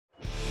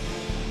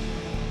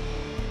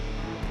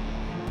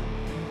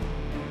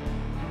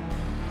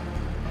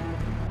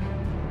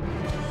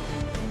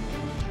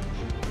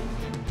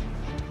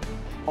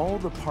All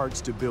the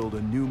parts to build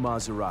a new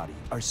Maserati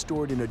are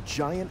stored in a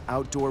giant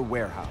outdoor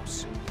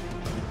warehouse.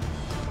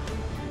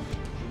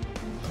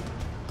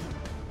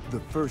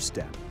 The first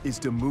step is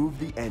to move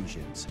the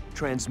engines,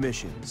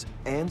 transmissions,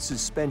 and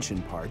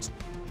suspension parts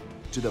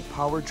to the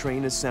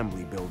powertrain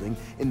assembly building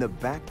in the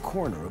back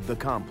corner of the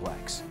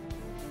complex.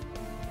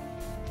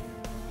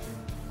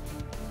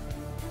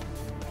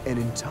 An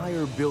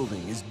entire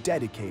building is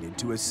dedicated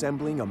to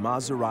assembling a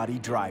Maserati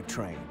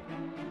drivetrain.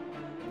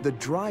 The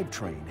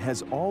drivetrain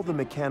has all the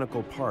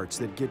mechanical parts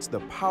that gets the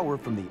power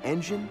from the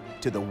engine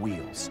to the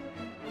wheels.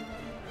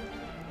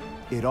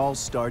 It all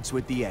starts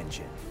with the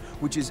engine,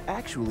 which is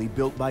actually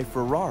built by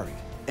Ferrari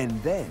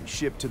and then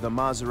shipped to the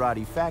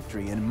Maserati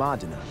factory in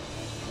Modena.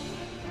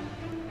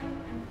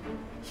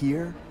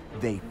 Here,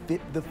 they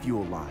fit the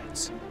fuel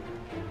lines.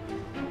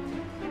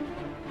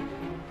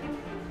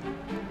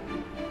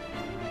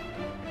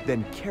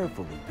 Then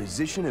carefully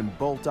position and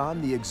bolt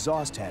on the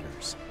exhaust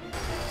headers.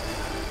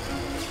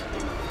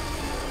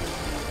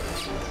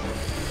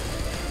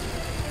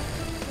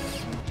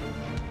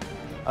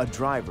 A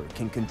driver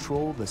can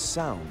control the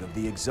sound of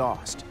the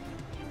exhaust.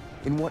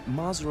 In what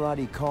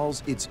Maserati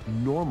calls its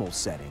normal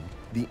setting,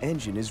 the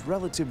engine is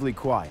relatively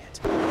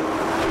quiet.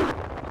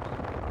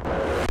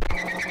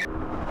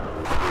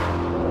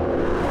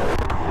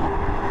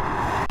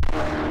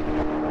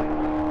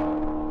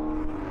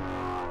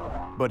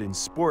 But in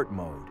sport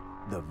mode,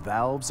 the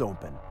valves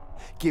open,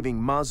 giving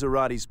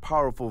Maserati's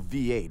powerful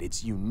V8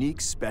 its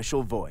unique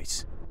special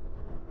voice.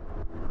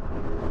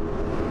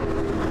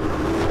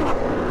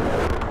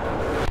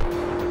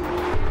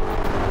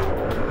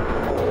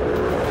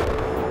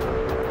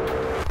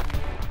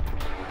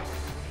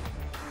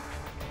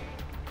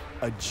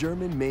 A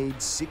German-made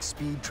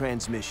 6-speed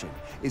transmission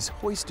is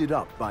hoisted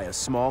up by a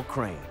small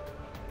crane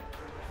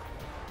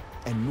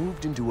and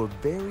moved into a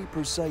very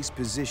precise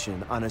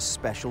position on a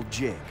special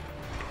jig.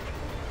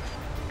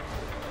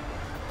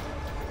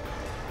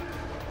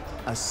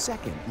 A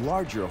second,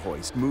 larger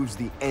hoist moves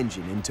the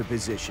engine into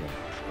position.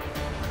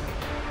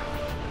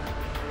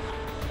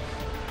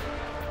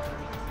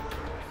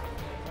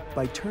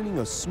 By turning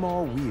a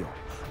small wheel,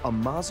 a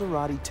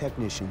Maserati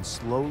technician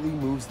slowly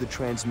moves the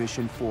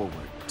transmission forward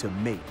to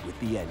mate with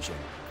the engine.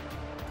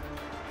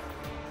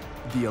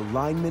 The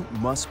alignment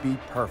must be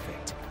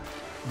perfect.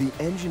 The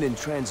engine and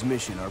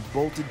transmission are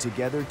bolted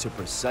together to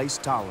precise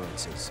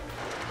tolerances.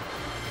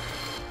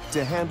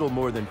 To handle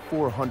more than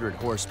 400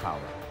 horsepower,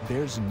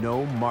 there's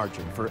no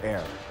margin for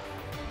error.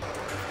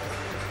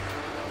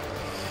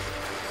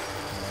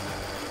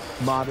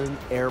 Modern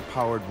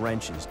air-powered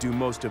wrenches do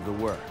most of the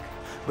work,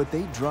 but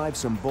they drive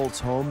some bolts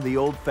home the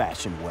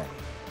old-fashioned way,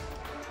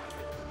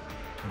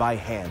 by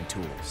hand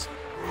tools.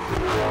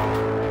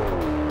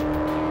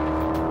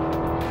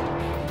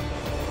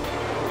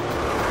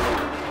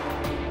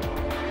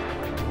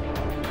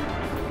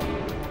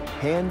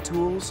 Hand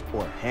tools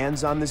or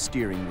hands on the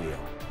steering wheel,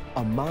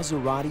 a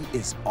Maserati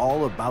is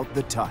all about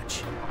the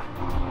touch.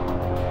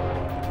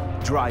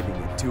 Driving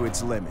it to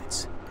its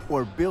limits,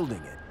 or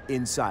building it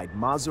inside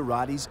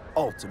Maserati's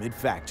ultimate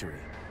factory.